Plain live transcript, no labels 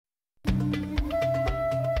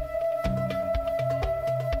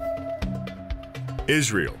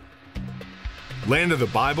Israel, land of the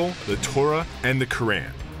Bible, the Torah, and the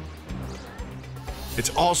Quran. It's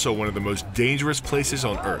also one of the most dangerous places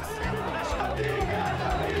on earth.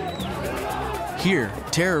 Here,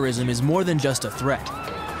 terrorism is more than just a threat.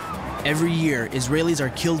 Every year, Israelis are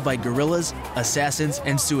killed by guerrillas, assassins,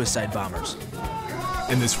 and suicide bombers.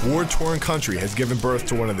 And this war-torn country has given birth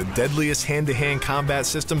to one of the deadliest hand-to-hand combat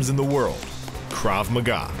systems in the world, Krav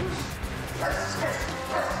Maga.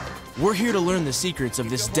 We're here to learn the secrets of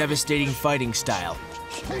this devastating fighting style.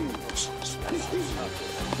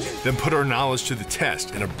 Then put our knowledge to the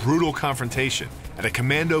test in a brutal confrontation at a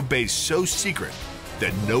commando base so secret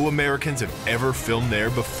that no Americans have ever filmed there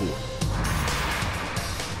before.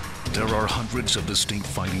 There are hundreds of distinct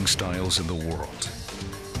fighting styles in the world.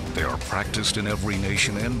 They are practiced in every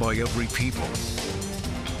nation and by every people.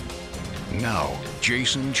 Now,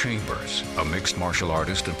 Jason Chambers, a mixed martial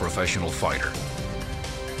artist and professional fighter,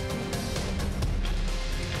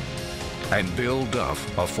 and Bill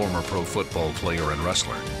Duff, a former pro football player and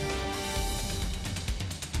wrestler,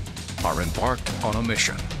 are embarked on a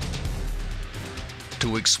mission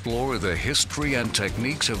to explore the history and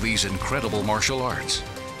techniques of these incredible martial arts.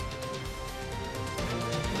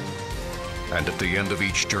 And at the end of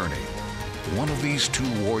each journey, one of these two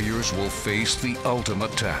warriors will face the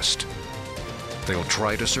ultimate test. They'll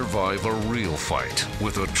try to survive a real fight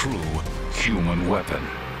with a true human weapon.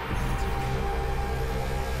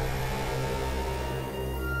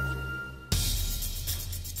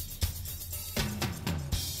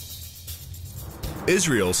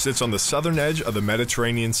 Israel sits on the southern edge of the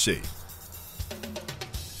Mediterranean Sea.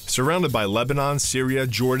 Surrounded by Lebanon, Syria,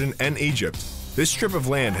 Jordan, and Egypt, this strip of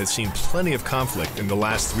land has seen plenty of conflict in the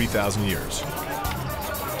last 3,000 years.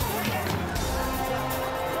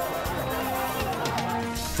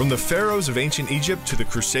 From the pharaohs of ancient Egypt to the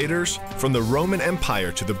Crusaders, from the Roman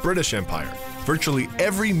Empire to the British Empire, virtually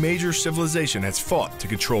every major civilization has fought to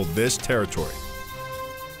control this territory.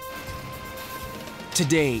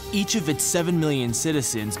 Today, each of its 7 million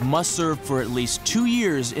citizens must serve for at least 2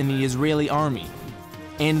 years in the Israeli army,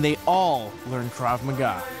 and they all learn Krav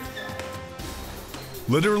Maga.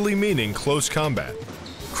 Literally meaning close combat,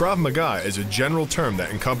 Krav Maga is a general term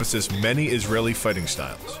that encompasses many Israeli fighting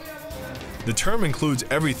styles. The term includes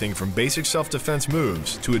everything from basic self-defense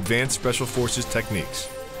moves to advanced special forces techniques.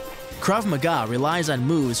 Krav Maga relies on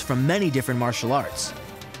moves from many different martial arts.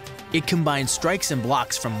 It combines strikes and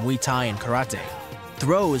blocks from Muay Thai and Karate,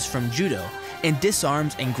 throws from Judo, and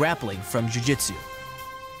disarms and grappling from Jiu-Jitsu.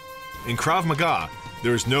 In Krav Maga,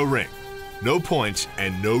 there is no ring, no points,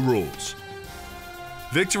 and no rules.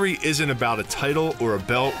 Victory isn't about a title or a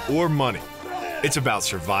belt or money. It's about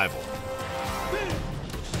survival.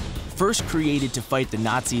 First created to fight the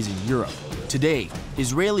Nazis in Europe, today,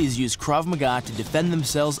 Israelis use Krav Maga to defend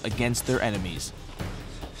themselves against their enemies.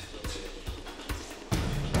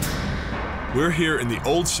 We're here in the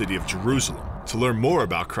old city of Jerusalem to learn more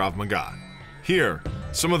about Krav Maga. Here,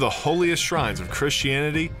 some of the holiest shrines of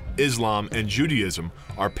Christianity, Islam, and Judaism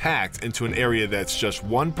are packed into an area that's just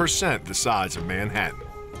 1% the size of Manhattan.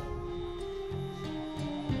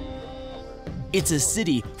 It's a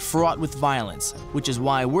city fraught with violence, which is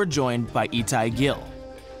why we're joined by Itai Gil.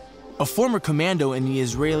 A former commando in the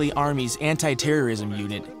Israeli Army's anti-terrorism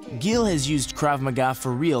unit, Gil has used Krav Maga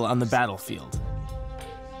for real on the battlefield.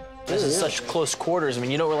 This is such close quarters. I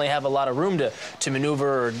mean, you don't really have a lot of room to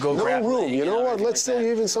maneuver or go grab. No room. You know what? Let's tell you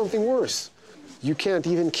even something worse. You can't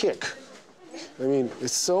even kick. I mean,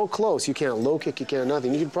 it's so close. You can't low kick, you can't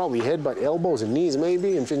nothing. You can probably headbutt elbows and knees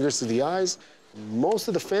maybe and fingers to the eyes. Most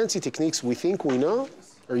of the fancy techniques we think we know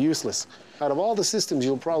are useless. Out of all the systems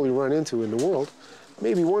you'll probably run into in the world,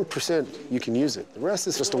 maybe 1% you can use it. The rest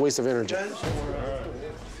is just a waste of energy.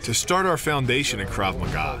 To start our foundation in Krav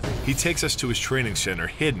Maga, he takes us to his training center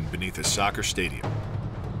hidden beneath a soccer stadium.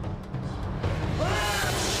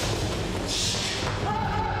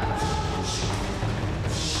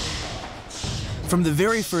 From the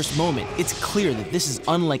very first moment, it's clear that this is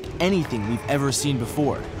unlike anything we've ever seen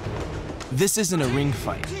before. This isn't a ring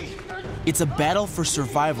fight. It's a battle for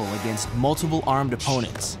survival against multiple armed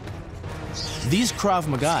opponents. These Krav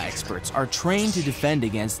Maga experts are trained to defend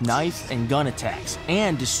against knife and gun attacks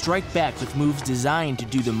and to strike back with moves designed to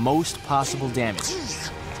do the most possible damage.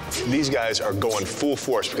 These guys are going full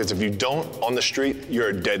force because if you don't on the street, you're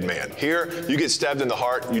a dead man. Here, you get stabbed in the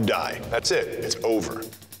heart, you die. That's it. It's over.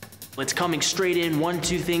 It's coming straight in,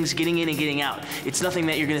 1-2 things, getting in and getting out. It's nothing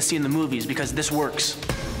that you're gonna see in the movies because this works.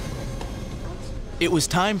 It was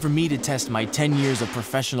time for me to test my 10 years of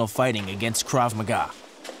professional fighting against Krav Maga.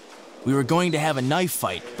 We were going to have a knife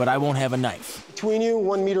fight, but I won't have a knife. Between you,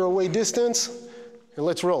 1 meter away distance, and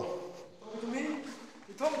let's roll.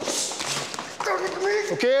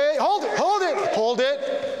 Okay, hold it, hold it, hold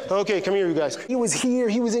it. Okay, come here, you guys. He was here,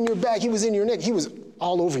 he was in your back, he was in your neck, he was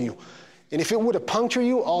all over you. And if it would have punctured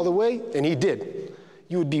you all the way, and he did,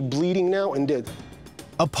 you would be bleeding now and dead.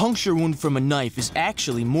 A puncture wound from a knife is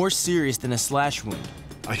actually more serious than a slash wound.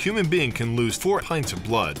 A human being can lose 4 pints of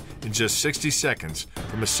blood in just 60 seconds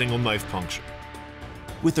from a single knife puncture.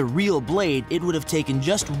 With a real blade, it would have taken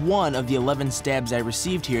just one of the 11 stabs I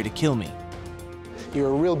received here to kill me.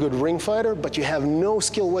 You're a real good ring fighter, but you have no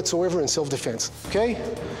skill whatsoever in self-defense, okay?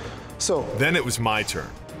 So. Then it was my turn.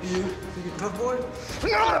 You tough boy?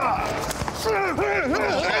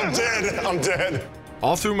 I'm dead, I'm dead.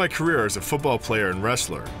 All through my career as a football player and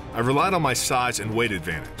wrestler, I relied on my size and weight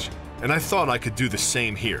advantage, and I thought I could do the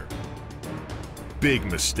same here. Big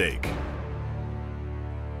mistake.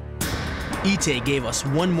 Ite gave us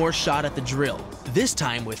one more shot at the drill, this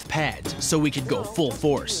time with pads, so we could go full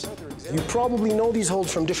force. You probably know these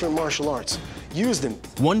holds from different martial arts. Use them.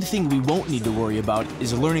 One thing we won't need to worry about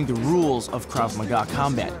is learning the rules of Krav Maga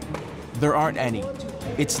combat. There aren't any.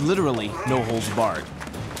 It's literally no holds barred.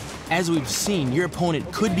 As we've seen, your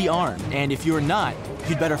opponent could be armed, and if you're not,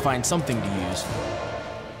 you'd better find something to use.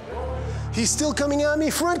 He's still coming at me,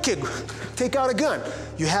 front kick. Take out a gun.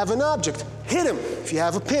 You have an object, hit him. If you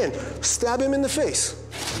have a pin, stab him in the face.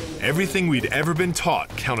 Everything we'd ever been taught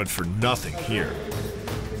counted for nothing here.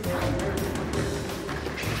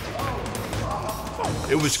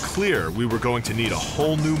 It was clear we were going to need a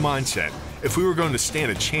whole new mindset if we were going to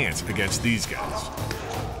stand a chance against these guys.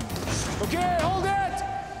 Okay, hold it!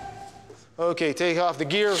 Okay, take off the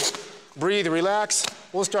gear, breathe, relax.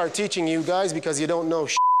 We'll start teaching you guys because you don't know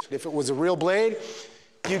shit. If it was a real blade,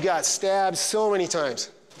 you got stabbed so many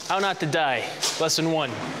times. How not to die. Lesson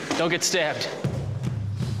 1, don't get stabbed.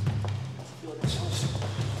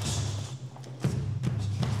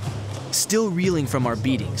 Still reeling from our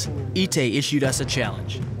beatings, Ite issued us a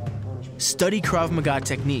challenge. Study Krav Maga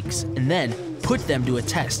techniques and then put them to a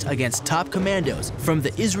test against top commandos from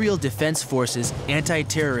the Israel Defense Forces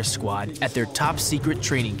Anti-Terrorist Squad at their top secret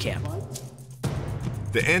training camp.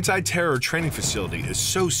 The anti-terror training facility is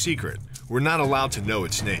so secret, we're not allowed to know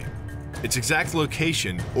its name, its exact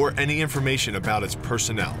location, or any information about its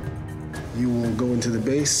personnel. You will go into the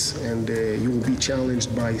base and you will be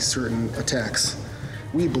challenged by certain attacks.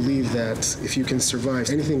 We believe that if you can survive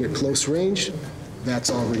anything at close range,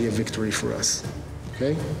 that's already a victory for us,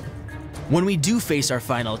 okay? When we do face our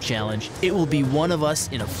final challenge, it will be one of us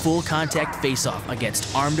in a full contact face-off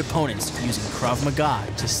against armed opponents using Krav Maga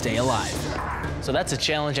to stay alive. So that's a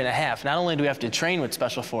challenge and a half. Not only do we have to train with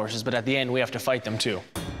special forces, but at the end we have to fight them too.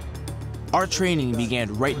 Our training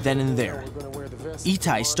began right then and there.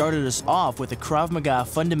 Ite started us off with a Krav Maga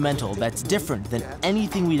fundamental that's different than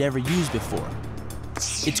anything we'd ever used before.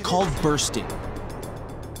 It's called bursting.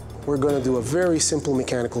 We're going to do a very simple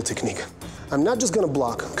mechanical technique. I'm not just going to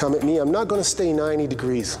block, come at me. I'm not going to stay 90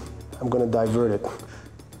 degrees. I'm going to divert it.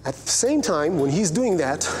 At the same time, when he's doing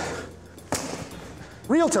that,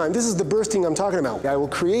 real time, this is the bursting I'm talking about. I will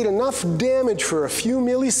create enough damage for a few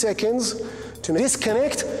milliseconds to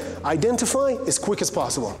disconnect, identify as quick as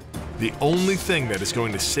possible. The only thing that is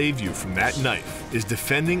going to save you from that knife is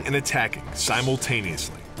defending and attacking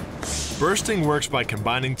simultaneously. Bursting works by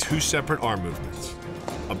combining 2 separate arm movements,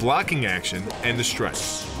 a blocking action and a strike.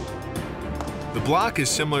 The block is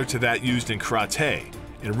similar to that used in karate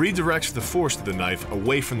and redirects the force of the knife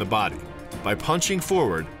away from the body by punching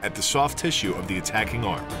forward at the soft tissue of the attacking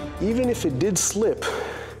arm. Even if it did slip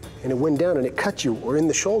and it went down and it cut you or in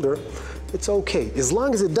the shoulder, it's okay, as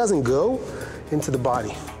long as it doesn't go into the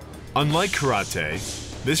body. Unlike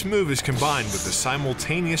karate, this move is combined with a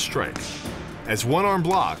simultaneous strike. As one arm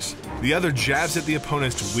blocks, the other jabs at the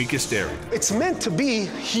opponent's weakest area. It's meant to be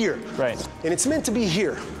here. Right. And it's meant to be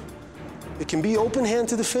here. It can be open hand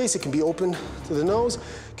to the face, it can be open to the nose,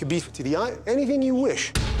 it can be to the eye, anything you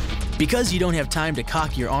wish. Because you don't have time to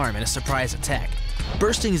cock your arm in a surprise attack,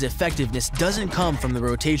 bursting's effectiveness doesn't come from the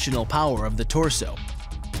rotational power of the torso.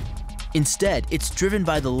 Instead, it's driven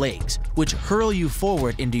by the legs, which hurl you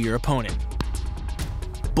forward into your opponent.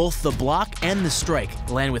 Both the block and the strike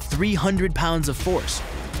land with 300 pounds of force,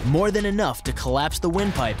 more than enough to collapse the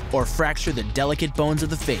windpipe or fracture the delicate bones of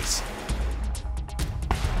the face.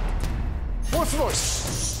 More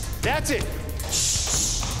force. That's it.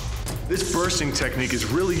 This bursting technique is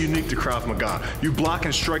really unique to Krav Maga. You block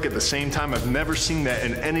and strike at the same time. I've never seen that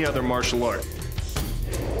in any other martial art.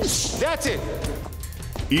 That's it.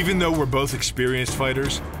 Even though we're both experienced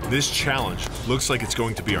fighters, this challenge looks like it's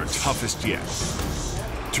going to be our toughest yet.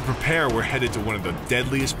 To prepare, we're headed to one of the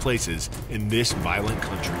deadliest places in this violent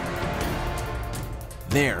country.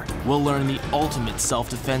 There, we'll learn the ultimate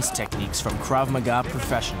self-defense techniques from Krav Maga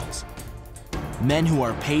professionals. Men who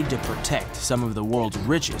are paid to protect some of the world's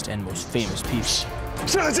richest and most famous people.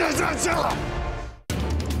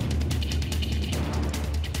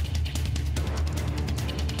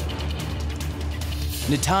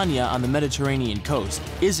 Netanya on the Mediterranean coast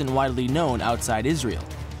isn't widely known outside Israel,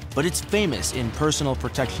 but it's famous in personal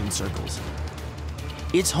protection circles.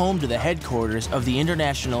 It's home to the headquarters of the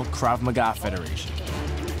International Krav Maga Federation.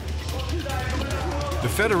 The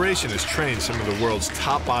Federation has trained some of the world's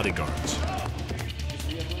top bodyguards.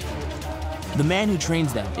 The man who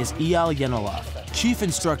trains them is Eyal Yenilov, chief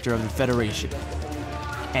instructor of the Federation.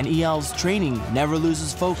 And Eyal's training never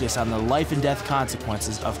loses focus on the life and death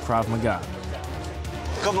consequences of Krav Maga.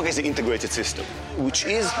 Krav Maga is an integrated system, which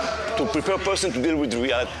is to prepare a person to deal with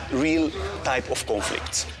real type of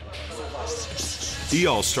conflicts.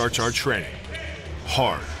 Eyal starts our training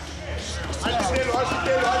hard.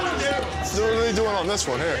 So what are they doing on this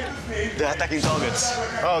one here? They're attacking targets.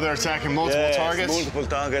 Oh, they're attacking multiple targets? Multiple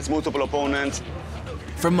targets, multiple opponents.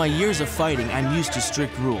 From my years of fighting, I'm used to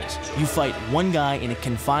strict rules. You fight one guy in a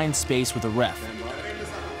confined space with a ref.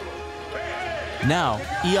 Now,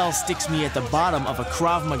 Eyal sticks me at the bottom of a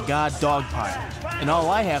Krav Maga dog pile, and all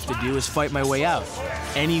I have to do is fight my way out,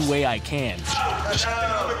 any way I can.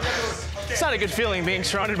 It's not a good feeling being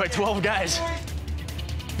surrounded by 12 guys.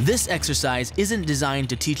 This exercise isn't designed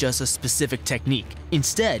to teach us a specific technique.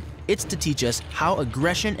 Instead, it's to teach us how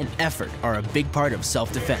aggression and effort are a big part of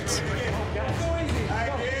self-defense.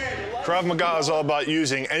 Krav Maga is all about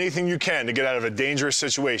using anything you can to get out of a dangerous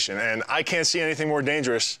situation, and I can't see anything more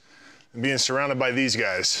dangerous than being surrounded by these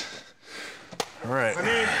guys. All right.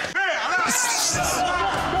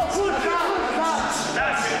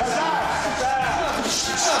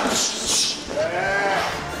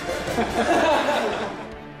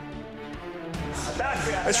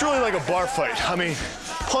 It's really like a bar fight. I mean,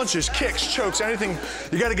 punches, kicks, chokes, anything.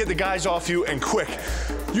 You got to get the guys off you and quick.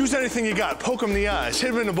 Use anything you got. Poke them in the eyes,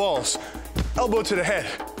 hit them in the balls, elbow to the head.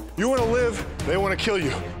 You want to live, they want to kill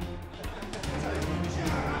you.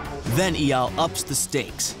 Then Eyal ups the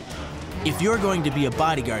stakes. If you're going to be a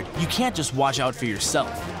bodyguard, you can't just watch out for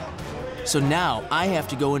yourself. So now I have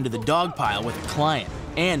to go into the dog pile with a client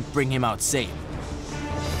and bring him out safe.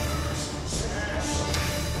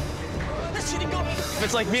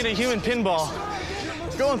 It's like being a human pinball.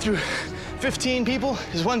 Going through 15 people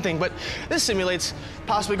is one thing, but this simulates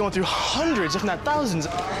possibly going through hundreds, if not thousands.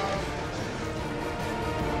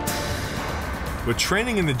 But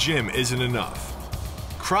training in the gym isn't enough.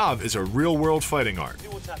 Krav is a real-world fighting art.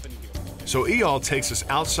 So Eyal takes us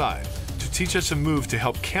outside to teach us a move to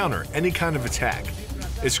help counter any kind of attack.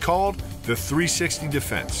 It's called the 360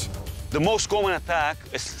 defense. The most common attack,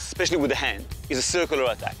 especially with the hand, is a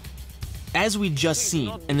circular attack. As we've just seen,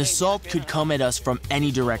 an assault could come at us from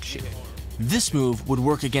any direction. This move would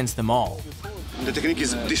work against them all. The technique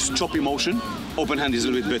is this choppy motion. Open hand is a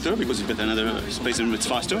little bit better because it's better another space and it's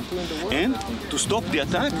faster. And to stop the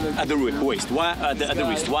attack at the waist. Why at the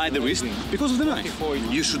wrist? Why the wrist? Because of the knife.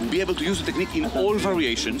 You should be able to use the technique in all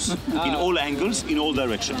variations, in all angles, in all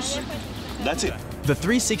directions. That's it. The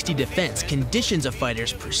 360 defense conditions a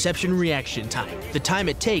fighter's perception-reaction time, the time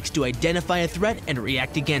it takes to identify a threat and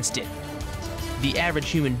react against it. The average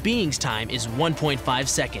human being's time is 1.5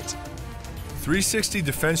 seconds. 360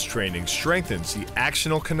 defense training strengthens the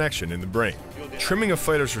axonal connection in the brain, trimming a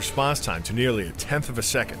fighter's response time to nearly 1/10 of a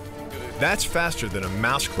second. That's faster than a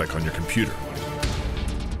mouse click on your computer.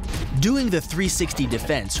 Doing the 360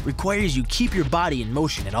 defense requires you keep your body in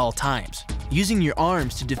motion at all times, using your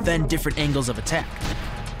arms to defend different angles of attack.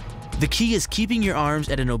 The key is keeping your arms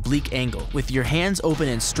at an oblique angle with your hands open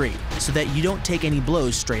and straight so that you don't take any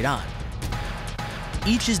blows straight on.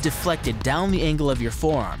 Each is deflected down the angle of your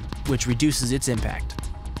forearm, which reduces its impact.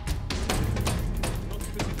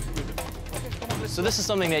 So this is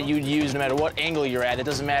something that you'd use no matter what angle you're at. It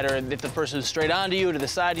doesn't matter if the person is straight onto you, to the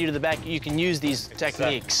side of you, to the back. You can use these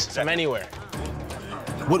techniques from anywhere.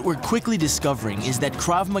 What we're quickly discovering is that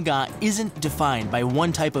Krav Maga isn't defined by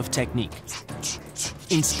one type of technique.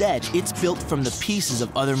 Instead, it's built from the pieces of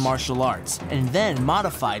other martial arts and then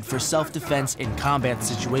modified for self-defense in combat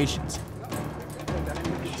situations.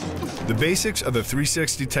 The basics of the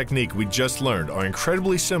 360 technique we just learned are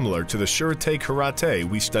incredibly similar to the Shurite karate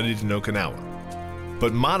we studied in Okinawa,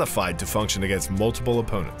 but modified to function against multiple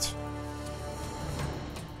opponents.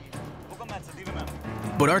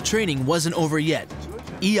 But our training wasn't over yet.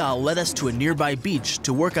 Eyal led us to a nearby beach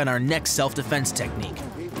to work on our next self-defense technique.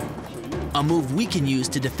 A move we can use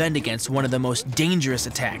to defend against one of the most dangerous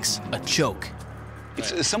attacks, a choke.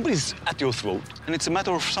 It's somebody's at your throat, and it's a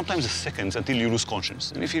matter of sometimes seconds until you lose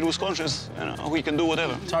conscience. And if you lose conscience, you know, you can do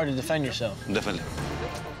whatever. It's hard to defend yourself. Definitely.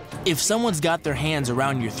 If someone's got their hands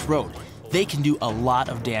around your throat, they can do a lot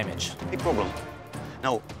of damage. Big problem.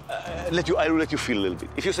 Now, I will let you feel a little bit.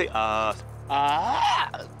 If you say,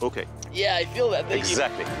 okay. Yeah, I feel that. Thank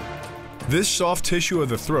Exactly. This soft tissue of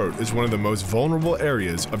the throat is one of the most vulnerable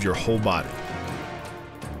areas of your whole body.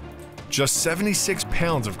 Just 76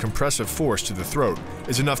 pounds of compressive force to the throat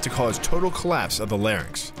is enough to cause total collapse of the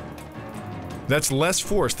larynx. That's less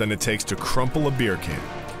force than it takes to crumple a beer can.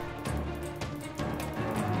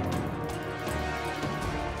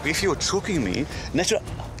 If you're choking me,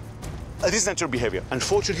 this is natural behavior.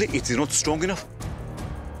 Unfortunately, it is not strong enough.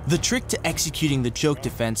 The trick to executing the choke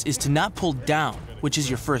defense is to not pull down, which is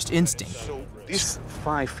your first instinct. So these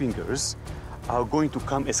 5 fingers are going to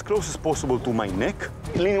come as close as possible to my neck,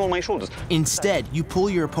 leaning on my shoulders. Instead, you pull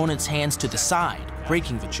your opponent's hands to the side,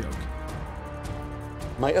 breaking the choke.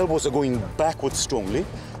 My elbows are going backwards strongly,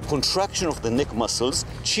 contraction of the neck muscles,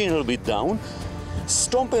 chin a little bit down,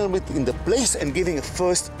 stomping a little bit in the place and giving a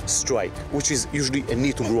first strike, which is usually a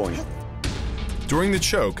knee to groin. During the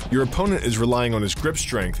choke, your opponent is relying on his grip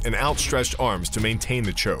strength and outstretched arms to maintain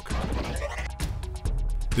the choke.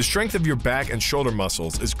 The strength of your back and shoulder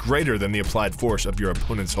muscles is greater than the applied force of your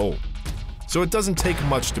opponent's hold, so it doesn't take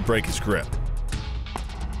much to break his grip.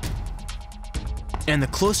 And the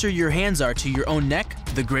closer your hands are to your own neck,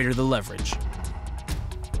 the greater the leverage.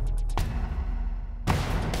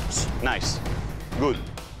 Nice. Good.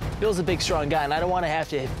 Bill's a big, strong guy, and I don't want to have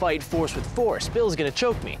to fight force with force. Bill's going to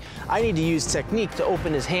choke me. I need to use technique to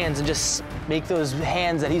open his hands and just make those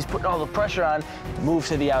hands that he's putting all the pressure on move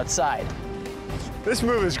to the outside. This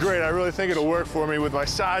move is great. I really think it'll work for me with my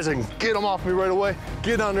size. I can get them off me right away,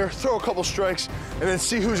 get under, throw a couple strikes, and then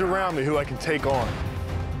see who's around me, who I can take on.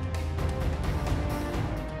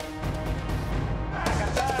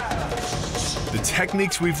 The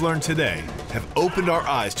techniques we've learned today have opened our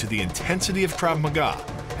eyes to the intensity of Krav Maga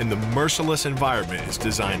and the merciless environment it's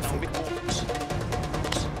designed for.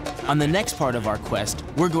 On the next part of our quest,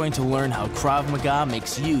 we're going to learn how Krav Maga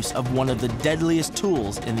makes use of one of the deadliest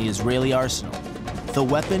tools in the Israeli arsenal. The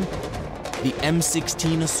weapon, the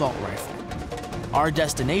M16 assault rifle. Our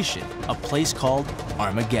destination, a place called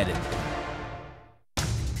Armageddon.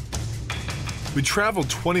 We traveled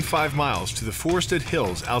 25 miles to the forested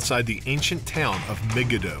hills outside the ancient town of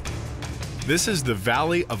Megiddo. This is the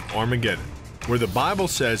Valley of Armageddon, where the Bible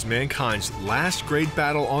says mankind's last great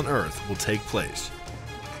battle on earth will take place.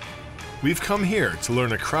 We've come here to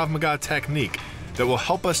learn a Krav Maga technique that will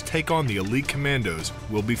help us take on the elite commandos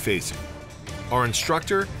we'll be facing. Our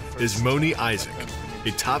instructor is Moni Isaac,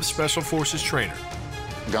 a top Special Forces trainer.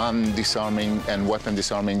 Gun disarming and weapon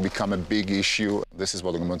disarming become a big issue. This is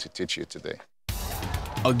what I'm going to teach you today.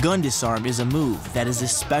 A gun disarm is a move that is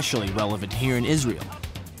especially relevant here in Israel.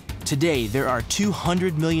 Today, there are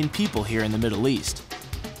 200 million people here in the Middle East,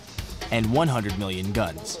 and 100 million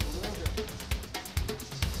guns.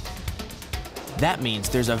 That means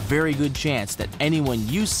there's a very good chance that anyone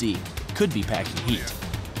you see could be packing heat.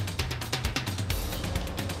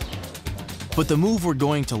 But the move we're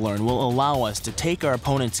going to learn will allow us to take our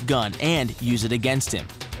opponent's gun and use it against him.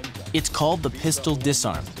 It's called the pistol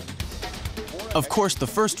disarm. Of course, the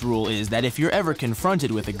first rule is that if you're ever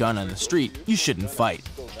confronted with a gun on the street, you shouldn't fight.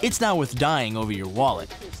 It's not worth dying over your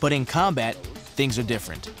wallet, but in combat, things are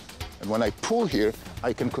different. And when I pull here,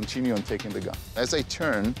 I can continue on taking the gun. As I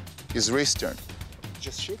turn, his wrist turn.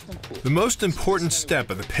 Just shift and pull. The most important step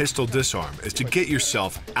of the pistol disarm is to get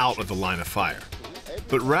yourself out of the line of fire.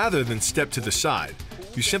 But rather than step to the side,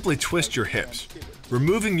 you simply twist your hips,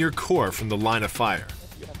 removing your core from the line of fire.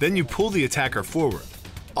 Then you pull the attacker forward,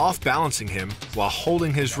 off-balancing him while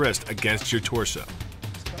holding his wrist against your torso.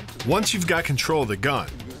 Once you've got control of the gun,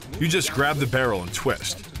 you just grab the barrel and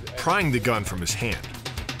twist, prying the gun from his hand.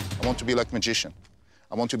 I want to be like a magician.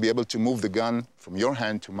 I want to be able to move the gun from your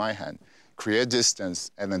hand to my hand, create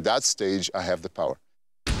distance, and in that stage, I have the power.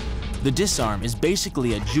 The disarm is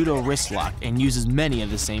basically a judo wrist lock and uses many of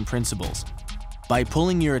the same principles. By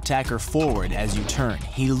pulling your attacker forward as you turn,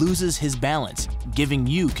 he loses his balance, giving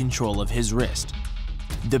you control of his wrist.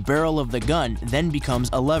 The barrel of the gun then becomes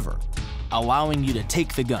a lever, allowing you to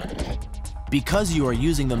take the gun. Because you are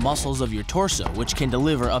using the muscles of your torso, which can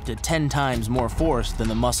deliver up to 10 times more force than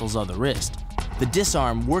the muscles of the wrist, the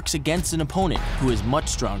disarm works against an opponent who is much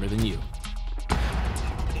stronger than you.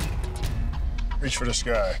 Reach for this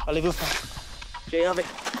guy. Allez-vous.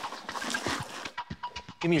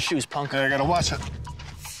 Give me your shoes, punk. Hey, I gotta watch it.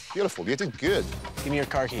 Beautiful, you did good. Give me your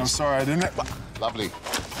car keys. I'm sorry, I didn't. Lovely.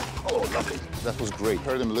 Oh, lovely. That was great.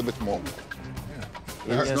 Heard him a little bit more.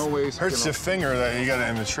 There's no way. Hurts the finger that you got it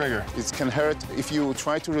in the trigger. It can hurt. If you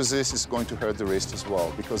try to resist, it's going to hurt the wrist as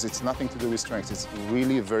well, because it's nothing to do with strength. It's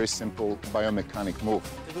really a very simple biomechanic move.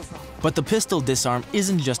 But the pistol disarm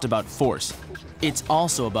isn't just about force. It's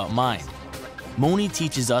also about mind. Moni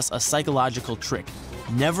teaches us a psychological trick.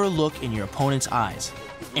 Never look in your opponent's eyes.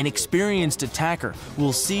 An experienced attacker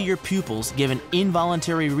will see your pupils give an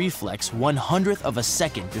involuntary reflex 1/100th of a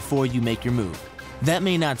second before you make your move. That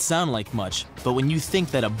may not sound like much, but when you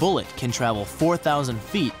think that a bullet can travel 4,000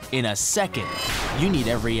 feet in a second, you need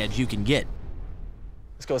every edge you can get.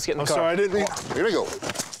 Let's go, let's get in the car. Sorry, I didn't mean... Here we go.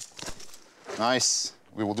 Nice.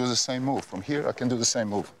 We will do the same move. From here, I can do the same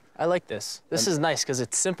move. I like this. This is nice because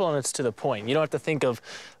it's simple and it's to the point. You don't have to think of,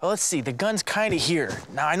 oh, let's see, the gun's kind of here.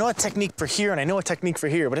 Now, I know a technique for here and I know a technique for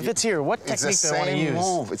here, but if it's here, what technique do I want to use? It's the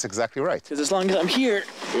same move. It's exactly right. Because as long as I'm here,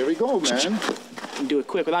 Here we go, man. I can do it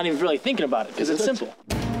quick without even really thinking about it because it's simple.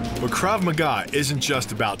 But Krav Maga isn't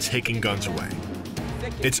just about taking guns away.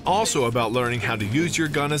 It's also about learning how to use your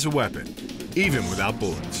gun as a weapon, even without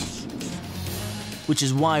bullets. Which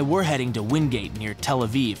is why we're heading to Wingate near Tel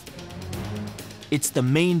Aviv. It's the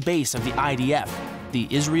main base of the IDF, the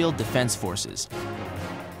Israel Defense Forces.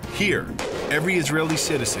 Here, every Israeli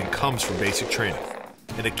citizen comes from basic training,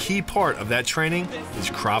 and a key part of that training is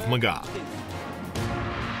Krav Maga.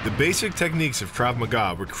 The basic techniques of Krav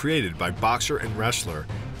Maga were created by boxer and wrestler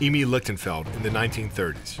Emi Lichtenfeld in the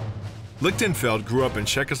 1930s. Lichtenfeld grew up in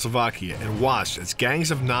Czechoslovakia and watched as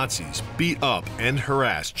gangs of Nazis beat up and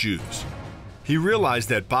harassed Jews. He realized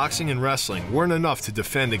that boxing and wrestling weren't enough to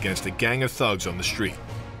defend against a gang of thugs on the street.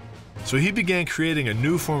 So he began creating a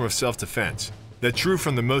new form of self-defense that drew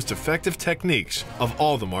from the most effective techniques of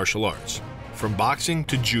all the martial arts, from boxing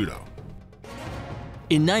to judo.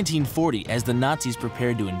 In 1940, as the Nazis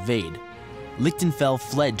prepared to invade, Lichtenfeld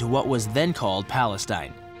fled to what was then called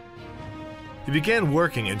Palestine. He began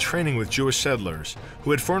working and training with Jewish settlers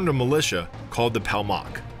who had formed a militia called the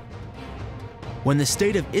Palmach. When the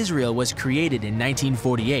State of Israel was created in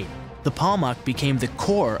 1948, the Palmach became the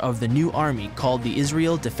core of the new army called the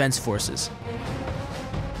Israel Defense Forces.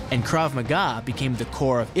 And Krav Maga became the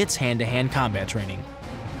core of its hand-to-hand combat training.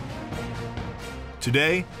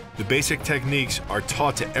 Today, the basic techniques are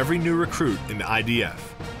taught to every new recruit in the IDF.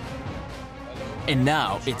 And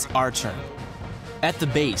now it's our turn. At the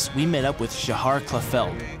base, we met up with Shahar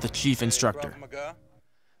Klafeld, the chief instructor.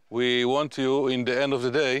 We want you, in the end of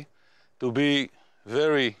the day, to be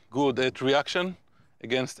very good at reaction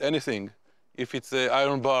against anything. If it's an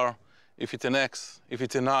iron bar, if it's an axe, if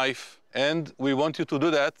it's a knife. And we want you to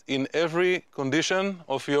do that in every condition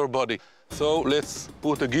of your body. So let's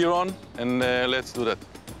put a gear on and let's do that.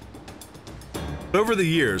 Over the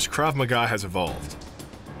years, Krav Maga has evolved.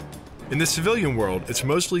 In the civilian world, it's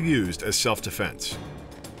mostly used as self-defense.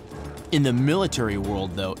 In the military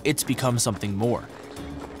world, though, it's become something more.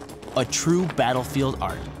 A true battlefield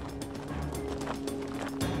art.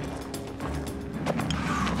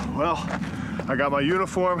 Well, I got my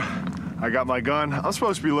uniform, I got my gun. I'm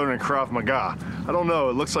supposed to be learning Krav Maga. I don't know,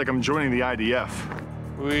 it looks like I'm joining the IDF.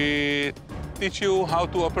 We teach you how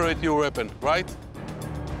to operate your weapon, right?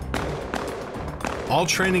 All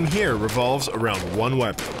training here revolves around one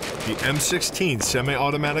weapon, the M16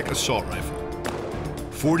 semi-automatic assault rifle.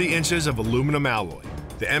 40 inches of aluminum alloy,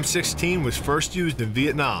 the M16 was first used in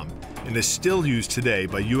Vietnam and is still used today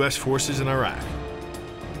by U.S. forces in Iraq.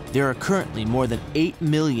 There are currently more than 8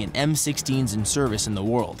 million M16s in service in the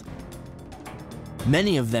world.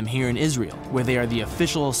 Many of them here in Israel, where they are the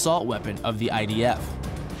official assault weapon of the IDF.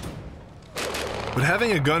 But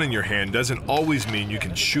having a gun in your hand doesn't always mean you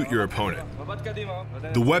can shoot your opponent.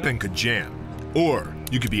 The weapon could jam, or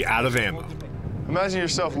you could be out of ammo. Imagine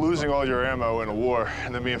yourself losing all your ammo in a war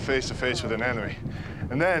and then being face to face with an enemy.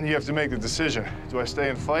 And then you have to make the decision. Do I stay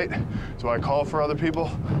and fight? Do I call for other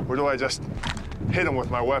people? Or do I just hit them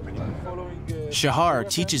with my weapon? Shahar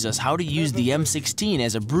teaches us how to use the M16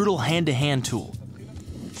 as a brutal hand-to-hand tool.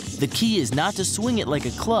 The key is not to swing it like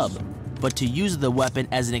a club, but to use the weapon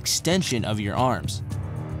as an extension of your arms.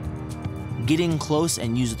 Get in close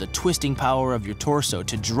and use the twisting power of your torso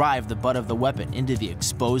to drive the butt of the weapon into the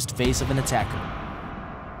exposed face of an attacker.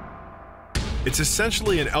 It's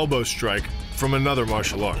essentially an elbow strike from another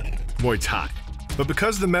martial art, Muay Thai. But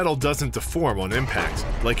because the metal doesn't deform on impact,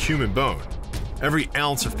 like human bone, every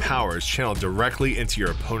ounce of power is channeled directly into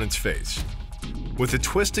your opponent's face. With the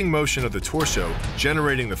twisting motion of the torso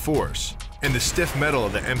generating the force, and the stiff metal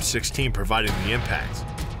of the M16 providing the impact,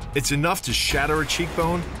 it's enough to shatter a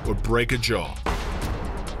cheekbone or break a jaw.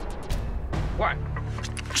 1,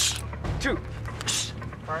 2.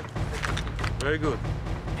 Very good.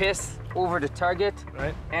 Piss over the target,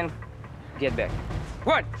 Right. and get back.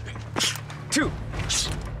 1, 2.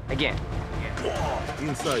 Again.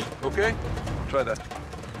 Inside, okay? Try that.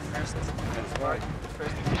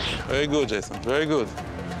 Very good, Jason, very good.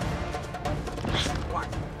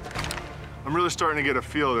 I'm really starting to get a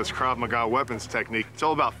feel of this Krav Maga weapons technique. It's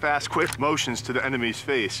all about fast, quick motions to the enemy's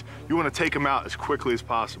face. You want to take them out as quickly as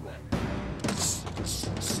possible.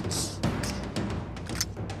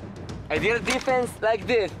 I did a defense like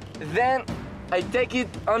this. Then I take it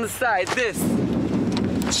on the side, this.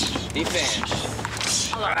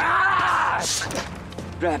 Defense.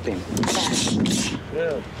 Wrapping.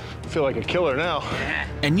 Yeah. I feel like a killer now.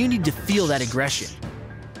 And you need to feel that aggression.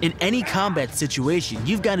 In any combat situation,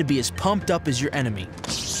 you've got to be as pumped up as your enemy.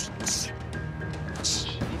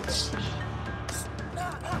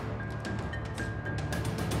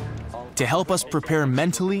 To help us prepare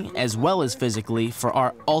mentally as well as physically for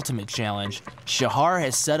our ultimate challenge, Shahar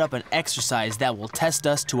has set up an exercise that will test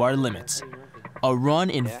us to our limits. A run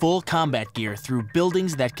in full combat gear through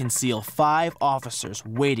buildings that conceal 5 officers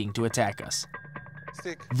waiting to attack us.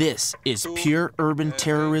 This is pure urban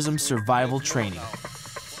terrorism survival training.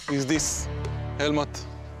 Is this helmet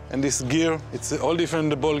and this gear, it's all different in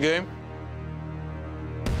the ball game.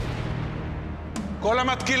 כל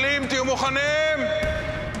המתקילים, תהיו מוכנים!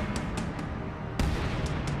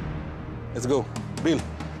 Let's go. Bill,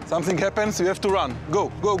 something happens, you have to run.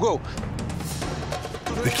 Go, go, go.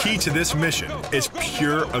 The key to this mission is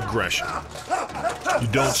pure aggression. You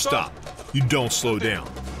don't stop. You don't slow down.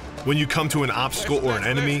 When you come to an obstacle or an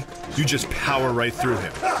enemy, you just power right through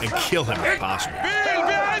him and kill him if possible. Bill,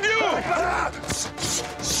 behind you!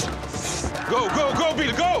 Go, go, go,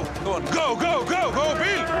 Bill, go! Go on, go, go, go, go,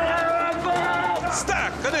 Bill!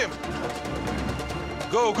 Stack, קדם.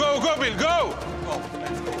 Go, go, go, Bill, go! Oh,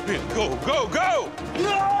 let's go, Bill, go, go, go!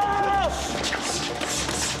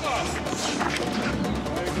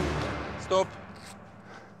 Stop.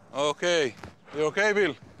 Okay. You okay,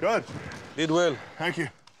 Bill? Good. Did well. Thank you.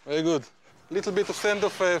 Very good. Little bit of sense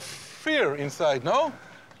of fear inside, no?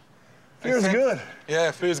 Feels good.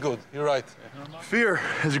 Yeah, feels good. You're right. Fear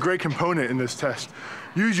is a great component in this test.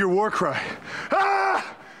 Use your war cry.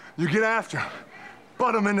 Ah! You get after him.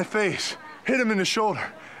 Butt him in the face. Hit him in the shoulder.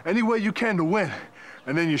 Any way you can to win.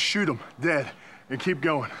 And then you shoot him dead and keep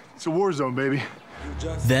going. It's a war zone, baby.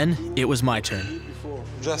 Then it was my turn.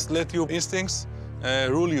 Just let your instincts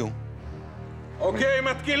rule you. אוקיי,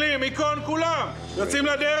 מתקילים, עיקון כולם. יוצאים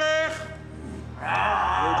לדרך.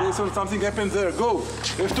 Jason, something happened there. Go.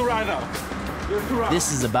 You have to run now. You have to run.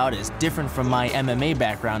 This is about as different from my MMA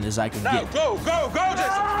background as I could Now, get. go, go, go,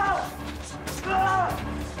 Jason.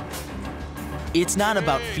 It's not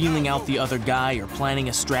about feeling out the other guy or planning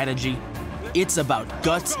a strategy. It's about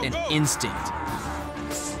guts and instinct.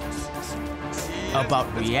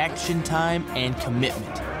 About reaction time and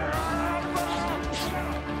commitment.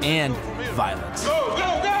 And violence. Go, go,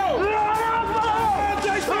 go!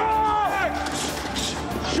 Jason!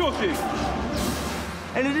 Shooting.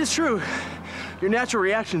 And it is true. Your natural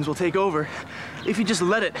reactions will take over if you just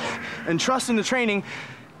let it and trust in the training.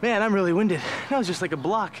 Man, I'm really winded. That was just like a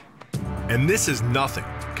block. And this is nothing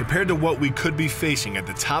compared to what we could be facing at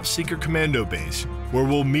the top secret commando base, where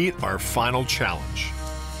we'll meet our final challenge.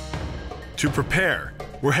 To prepare,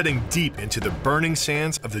 we're heading deep into the burning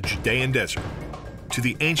sands of the Judean desert, to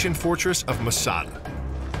the ancient fortress of Masada.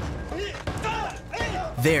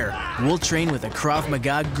 There, we'll train with a Krav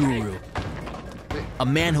Maga guru, a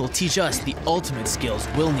man who'll teach us the ultimate skills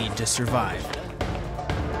we'll need to survive.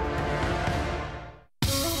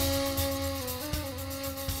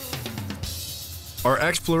 Our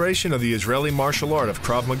exploration of the Israeli martial art of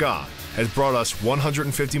Krav Maga has brought us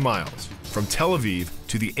 150 miles, from Tel Aviv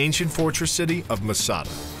to the ancient fortress city of Masada.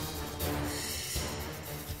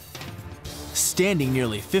 Standing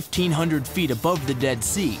nearly 1,500 feet above the Dead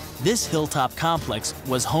Sea, this hilltop complex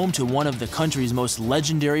was home to one of the country's most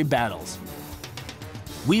legendary battles.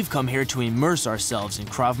 We've come here to immerse ourselves in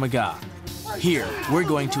Krav Maga. Here, we're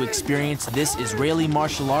going to experience this Israeli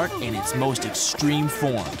martial art in its most extreme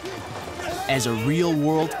form, as a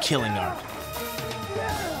real-world killing art.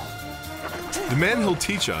 The man who'll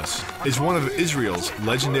teach us is one of Israel's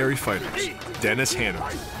legendary fighters, Dennis Hanner.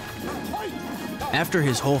 After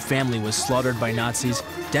his whole family was slaughtered by Nazis,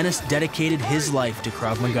 Dennis dedicated his life to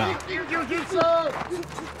Krav Maga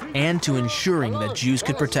and to ensuring that Jews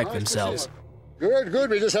could protect themselves. Good, good.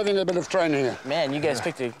 We're just having a bit of training here. Man, you guys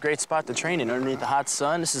picked a great spot to train in underneath the hot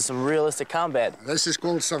sun. This is some realistic combat. This is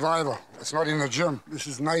called survival. It's not in the gym. This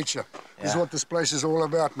is nature. This is what this place is all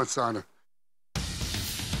about, Matsana.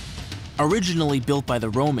 Originally built by the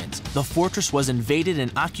Romans, the fortress was invaded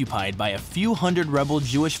and occupied by a few hundred rebel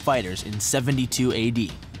Jewish fighters in 72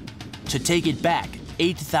 AD. To take it back,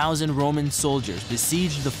 8,000 Roman soldiers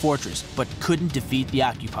besieged the fortress but couldn't defeat the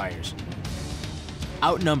occupiers.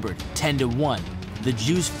 Outnumbered 10-1, the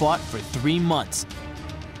Jews fought for 3 months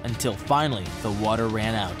until finally the water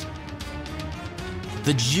ran out.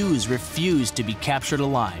 The Jews refused to be captured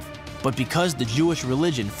alive, but because the Jewish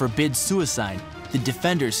religion forbids suicide, the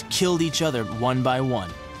defenders killed each other one by one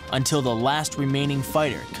until the last remaining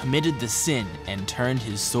fighter committed the sin and turned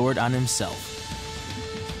his sword on himself.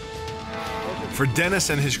 For Dennis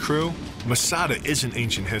and his crew, Masada isn't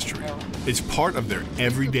ancient history. It's part of their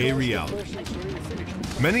everyday reality.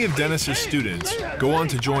 Many of Dennis's students go on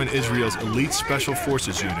to join Israel's elite special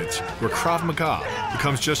forces units, where Krav Maga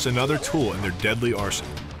becomes just another tool in their deadly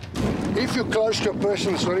arsenal. If you're close to a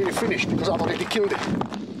person that's already finished, because I've already killed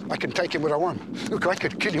him, I can take him where I want. Look, I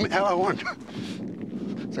could kill him how I want.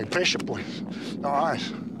 It's pressure points, no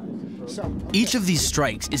eyes. Each of these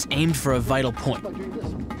strikes is aimed for a vital point.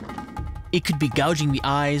 It could be gouging the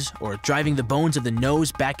eyes, or driving the bones of the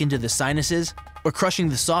nose back into the sinuses, or crushing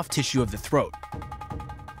the soft tissue of the throat.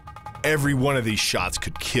 Every one of these shots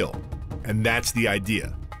could kill, and that's the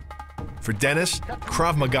idea. For Dennis,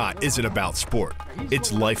 Krav Maga isn't about sport.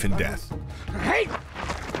 It's life and death. Hey!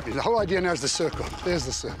 The whole idea now is the circle. There's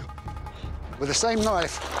the circle. With the same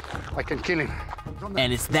knife, I can kill him.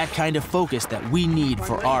 And it's that kind of focus that we need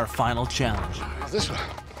for our final challenge. This way.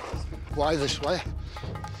 Why this way?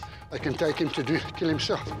 I can take him to kill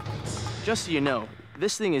himself. Just so you know,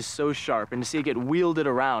 this thing is so sharp, and to see it get wielded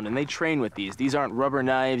around, and they train with these. These aren't rubber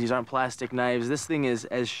knives, these aren't plastic knives. This thing is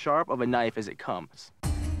as sharp of a knife as it comes.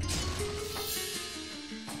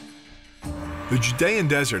 The Judean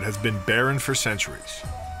desert has been barren for centuries.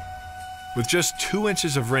 With just 2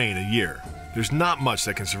 inches of rain a year, there's not much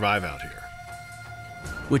that can survive out here.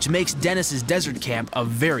 Which makes Dennis's desert camp a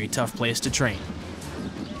very tough place to train.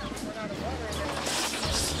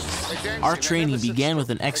 Our training began with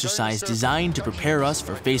an exercise designed to prepare us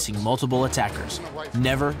for facing multiple attackers.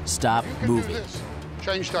 Never stop moving.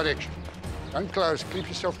 Change direction. Don't close, keep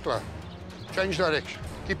yourself close. Change direction,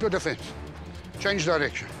 keep your defense. Change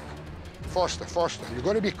direction. Faster, faster, you've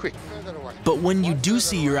got to be quick. But when you do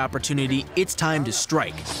see your opportunity, it's time to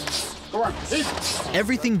strike. Go on, hit.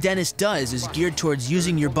 Everything Dennis does is geared towards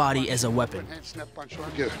using your body as a weapon. Hand snap punch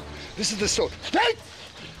like you. This is the sword. Hey!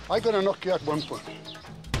 I gotta knock you out 1 point.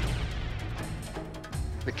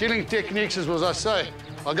 The killing techniques is what I say.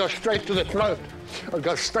 I'll go straight to the throat. I'll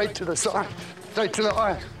go straight to the side, straight to the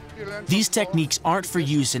eye. These techniques aren't for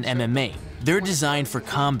use in MMA. They're designed for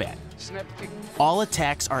combat. All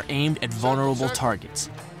attacks are aimed at vulnerable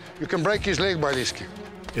targets. You can break his leg by this kick.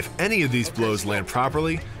 If any of these blows land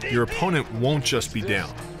properly, your opponent won't just be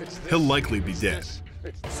down. He'll likely be dead.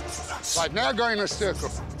 Right, now go in a circle.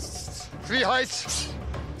 3 heights.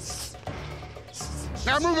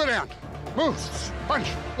 Now move around. Move. Punch.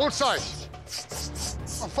 All sides.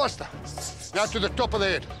 Oh, faster. Now to the top of the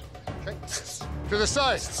head. Okay. To the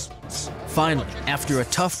side. Finally, after a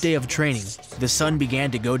tough day of training, the sun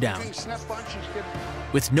began to go down.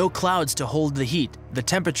 With no clouds to hold the heat, the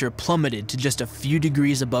temperature plummeted to just a few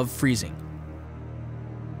degrees above freezing.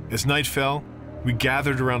 As night fell, we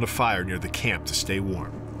gathered around a fire near the camp to stay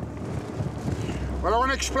warm. Well, I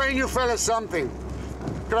want to explain you fellas something.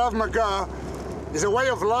 Krav Maga is a way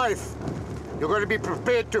of life. You're going to be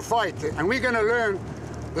prepared to fight, and we're going to learn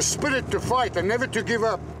the spirit to fight and never to give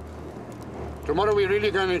up. Tomorrow we're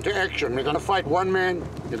really going into action. We're going to fight 1 man,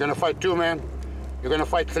 you're going to fight 2 men, you're going to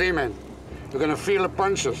fight 3 men. You're going to feel the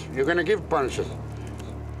punches, you're going to give punches.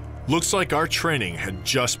 Looks like our training had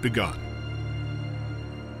just begun.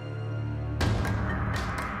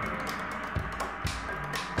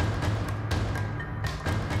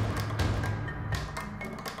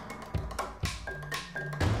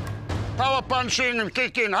 Power punching and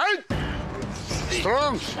kicking, right?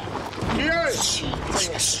 Strong. Yes.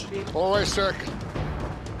 Always circle.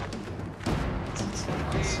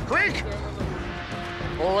 Quick.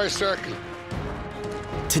 Always circle.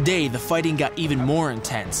 Today, the fighting got even more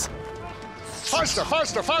intense. Faster,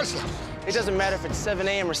 faster, faster. It doesn't matter if it's 7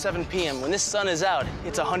 a.m. or 7 p.m. When this sun is out,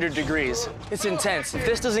 it's 100 degrees. It's intense. If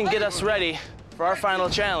this doesn't get us ready for our final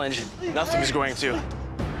challenge, nothing's going to.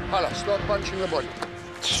 Hala, start punching the body.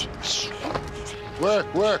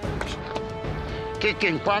 Work, work.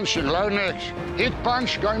 Kicking, punching, low necks. Hit,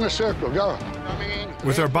 punch, go in a circle, go.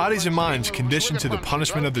 With our bodies and minds conditioned to the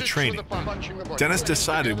punishment of the training, Dennis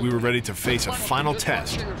decided we were ready to face a final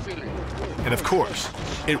test. And of course,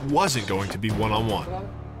 it wasn't going to be one-on-one.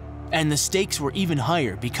 And the stakes were even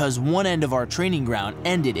higher because one end of our training ground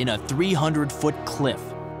ended in a 300-foot cliff.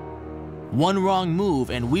 One wrong move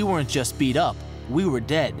and we weren't just beat up, we were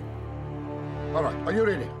dead. All right, are you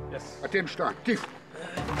ready? Yes. Attempt start. Kick.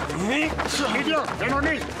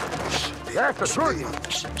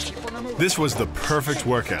 This was the perfect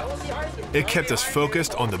workout. It kept us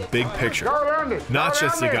focused on the big picture, not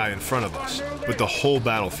just the guy in front of us, but the whole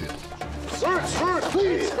battlefield.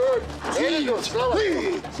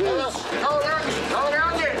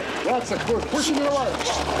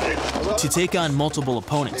 To take on multiple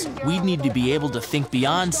opponents, we'd need to be able to think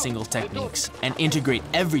beyond single techniques and integrate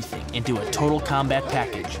everything into a total combat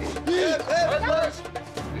package.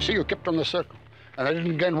 You see, you kept on the circle, and I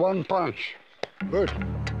didn't gain one punch. Good.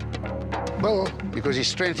 Well, because his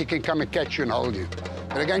strength, he can come and catch you and hold you.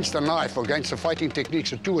 But against a knife or against the fighting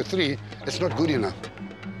techniques of 2 or 3, it's not good enough.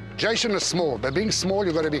 Jason is small, but being small,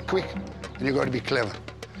 you've got to be quick and you've got to be clever,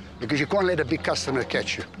 because you can't let a big customer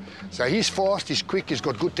catch you. So he's fast, he's quick, he's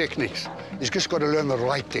got good techniques. He's just got to learn the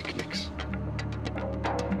right techniques.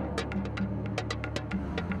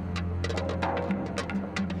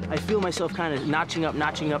 I feel myself kind of notching up,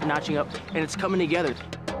 and it's coming together.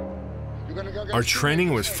 Our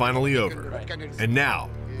training was finally over, and now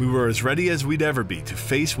we were as ready as we'd ever be to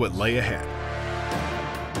face what lay ahead.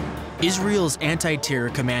 Israel's anti-terror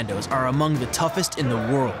commandos are among the toughest in the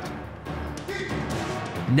world.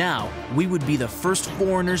 Now, we would be the first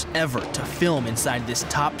foreigners ever to film inside this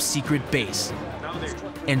top-secret base,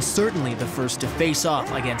 and certainly the first to face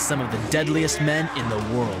off against some of the deadliest men in the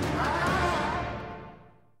world.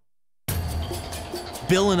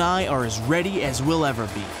 Bill and I are as ready as we'll ever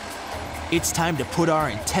be. It's time to put our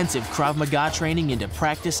intensive Krav Maga training into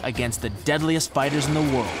practice against the deadliest fighters in the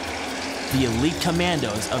world, the elite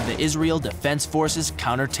commandos of the Israel Defense Forces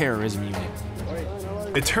Counterterrorism Unit.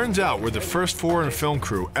 It turns out we're the first foreign film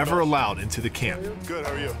crew ever allowed into the camp. Good,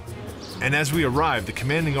 how are you? And as we arrive, the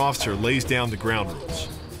commanding officer lays down the ground rules.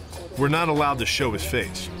 We're not allowed to show his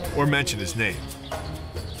face or mention his name.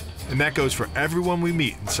 And that goes for everyone we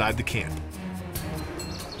meet inside the camp.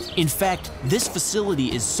 In fact, this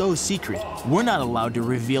facility is so secret, we're not allowed to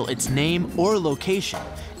reveal its name or location,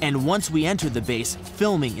 and once we enter the base,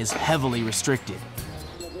 filming is heavily restricted.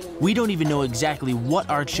 We don't even know exactly what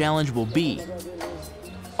our challenge will be.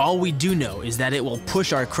 All we do know is that it will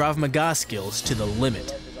push our Krav Maga skills to the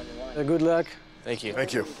limit. Good luck. Thank you.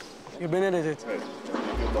 Thank you. You've been in it.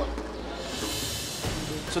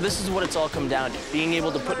 So this is what it's all come down to, being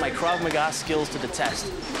able to put my Krav Maga skills to the test.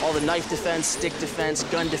 All the knife defense, stick defense,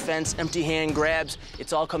 gun defense, empty hand grabs,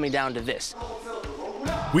 it's all coming down to this.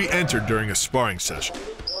 We entered during a sparring session.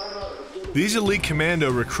 These elite commando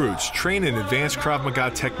recruits train in advanced Krav Maga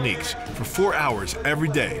techniques for 4 hours every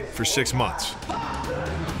day for 6 months.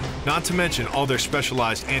 Not to mention all their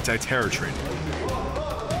specialized anti-terror training.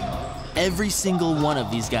 Every single one of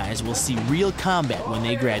these guys will see real combat when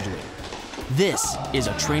they graduate. This is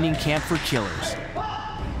a training camp for killers.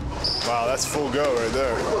 Wow, that's full go right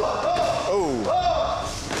there. Oh.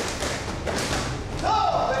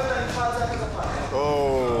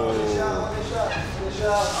 Oh.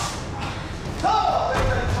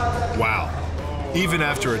 Wow. Even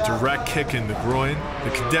after a direct kick in the groin, the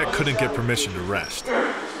cadet couldn't get permission to rest.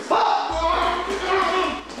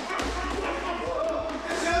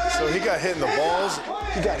 So he got hit in the balls?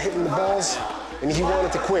 He got hit in the balls, and he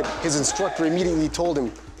wanted to quit. His instructor immediately told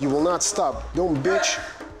him, "You will not stop. Don't bitch.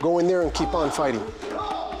 Go in there and keep on fighting."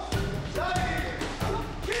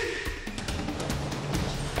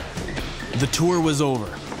 The tour was over.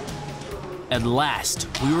 At last,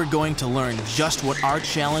 we were going to learn just what our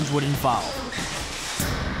challenge would involve.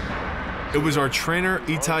 It was our trainer,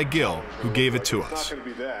 Itai Gill, who gave it to us.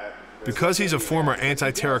 Because he's a former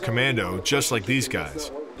anti-terror commando, just like these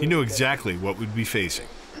guys, he knew exactly what we'd be facing.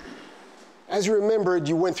 As you remembered,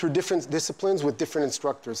 you went through different disciplines with different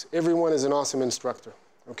instructors. Everyone is an awesome instructor,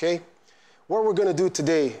 okay? What we're gonna do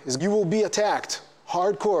today is you will be attacked,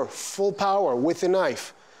 hardcore, full power, with a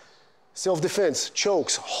knife. Self-defense,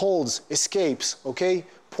 chokes, holds, escapes, okay?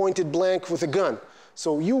 Pointed blank with a gun.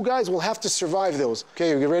 So you guys will have to survive those. Okay,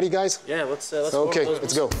 you ready, guys? Yeah, let's okay,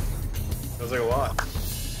 let's go. Sounds like a lot.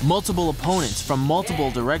 Multiple opponents from multiple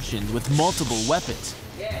directions with multiple weapons.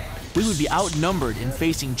 We would be outnumbered and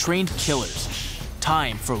facing trained killers.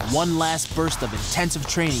 Time for one last burst of intensive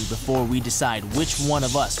training before we decide which one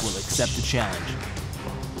of us will accept the challenge.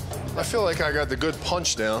 I feel like I got the good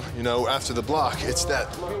punch down, you know, after the block. It's that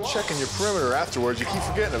checking your perimeter afterwards you keep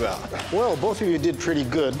forgetting about. Well, both of you did pretty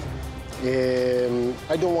good.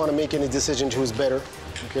 I don't want to make any decision who's better,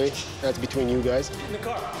 okay? That's between you guys.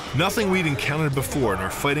 Nothing we'd encountered before in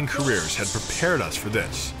our fighting careers had prepared us for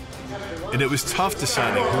this. And it was tough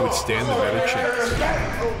deciding who would stand the better chance.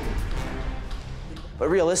 But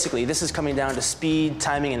realistically, this is coming down to speed,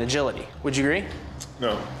 timing, and agility. Would you agree?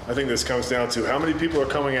 No, I think this comes down to how many people are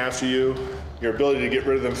coming after you, your ability to get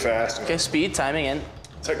rid of them fast. Okay, speed, timing, and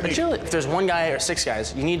Technique. agility. If there's one guy or 6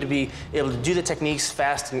 guys, you need to be able to do the techniques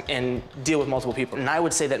fast and deal with multiple people. And I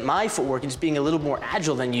would say that my footwork and just being a little more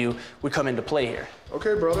agile than you would come into play here.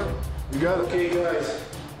 Okay, brother. You got it. Okay, guys.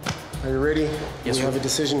 Are you ready? Yes, we have a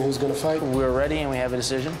decision who's going to fight? We're ready and we have a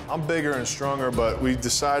decision. I'm bigger and stronger, but we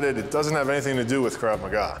decided it doesn't have anything to do with Krav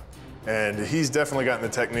Maga. And he's definitely gotten the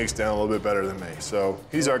techniques down a little bit better than me. So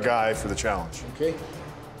he's our guy for the challenge. Okay.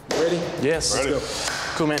 Ready? Yes. Ready. Let's go.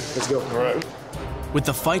 Cool, man. Let's go. All right. With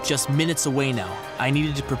the fight just minutes away now, I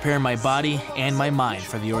needed to prepare my body and my mind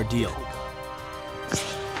for the ordeal.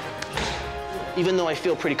 Even though I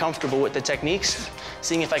feel pretty comfortable with the techniques,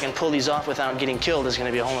 seeing if I can pull these off without getting killed is going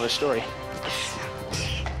to be a whole other story.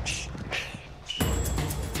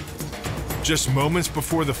 Just moments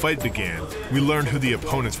before the fight began, we learned who the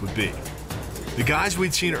opponents would be. The guys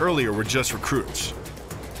we'd seen earlier were just recruits.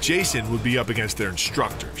 Jason would be up against their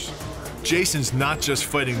instructors. Jason's not just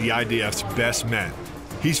fighting the IDF's best men,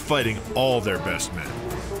 he's fighting all their best men.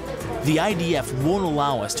 The IDF won't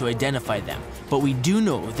allow us to identify them, but we do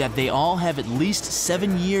know that they all have at least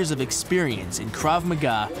 7 years of experience in Krav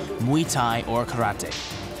Maga, Muay Thai, or Karate.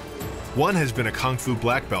 One has been a Kung Fu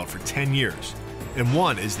black belt for 10 years, and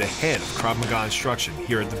one is the head of Krav Maga instruction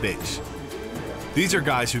here at the base. These are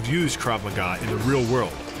guys who've used Krav Maga in the real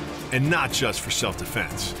world, and not just for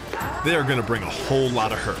self-defense. They are going to bring a whole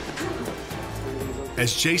lot of hurt.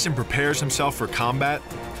 As Jason prepares himself for combat,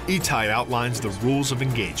 Itai outlines the rules of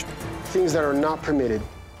engagement. Things that are not permitted.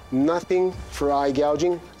 Nothing for eye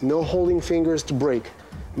gouging, no holding fingers to break,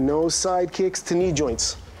 no side kicks to knee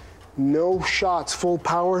joints, no shots full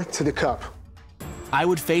power to the cup. I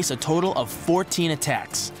would face a total of 14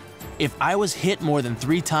 attacks. If I was hit more than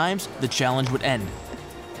 3 times, the challenge would end.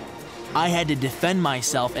 I had to defend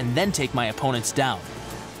myself and then take my opponents down.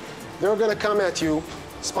 They're gonna come at you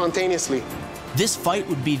spontaneously. This fight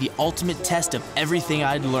would be the ultimate test of everything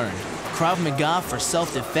I'd learned. Krav Maga for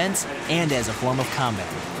self-defense and as a form of combat.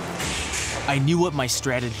 I knew what my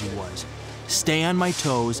strategy was. Stay on my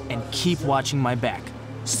toes and keep watching my back,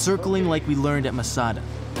 circling like we learned at Masada.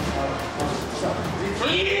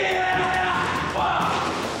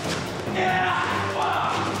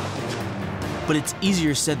 But it's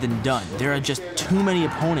easier said than done. There are just too many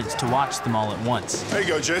opponents to watch them all at once. There you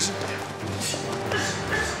go, Jason.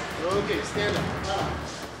 Okay, stand up.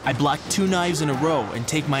 I block 2 knives in a row and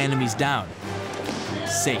take my enemies down.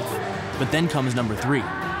 Safe. But then comes number 3.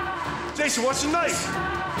 Jason, watch the knife.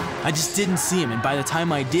 I just didn't see him, and by the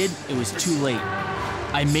time I did, it was too late.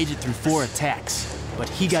 I made it through 4 attacks, but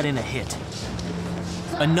he got in a hit.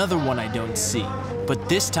 Another one I don't see, but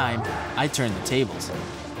this time, I turned the tables.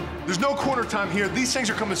 There's no quarter time here. These things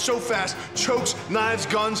are coming so fast. Chokes, knives,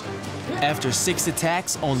 guns. After 6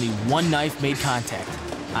 attacks, only 1 knife made contact.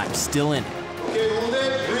 I'm still in it. Okay, hold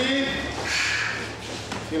it, breathe.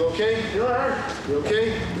 Feel okay? You alright? You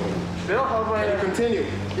okay? Bill, how about Can you continue?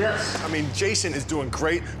 Yes. I mean, Jason is doing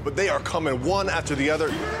great, but they are coming one after the other.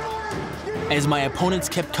 As my opponents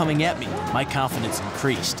kept coming at me, my confidence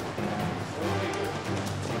increased.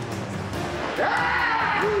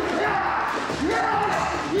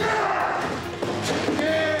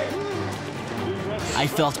 I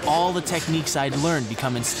felt all the techniques I'd learned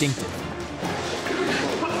become instinctive.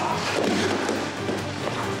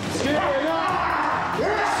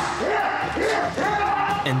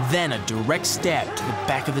 And then a direct stab to the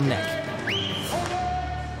back of the neck.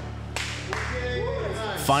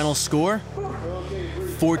 Final score?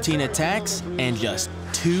 14 attacks and just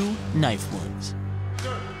 2 knife wounds.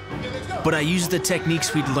 But I used the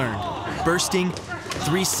techniques we'd learned. Bursting,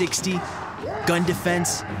 360, gun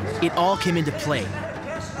defense, it all came into play.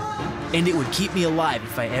 And it would keep me alive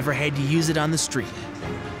if I ever had to use it on the street.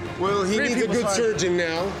 Well, he needs a good surgeon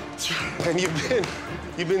now. And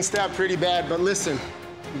you've been stabbed pretty bad, but listen,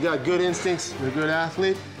 you got good instincts, you're a good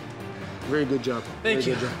athlete. Very good job. Thank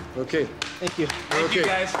you. Good job. Okay. Thank you. Thank you,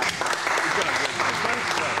 guys.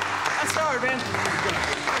 That's hard, man.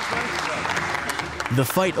 The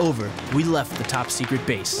fight over, we left the top secret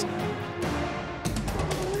base.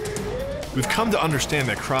 We've come to understand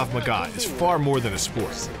that Krav Maga is far more than a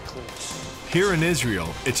sport. Here in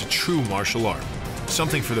Israel, it's a true martial art,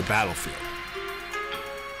 something for the battlefield.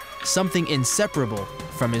 Something inseparable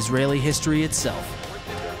from Israeli history itself.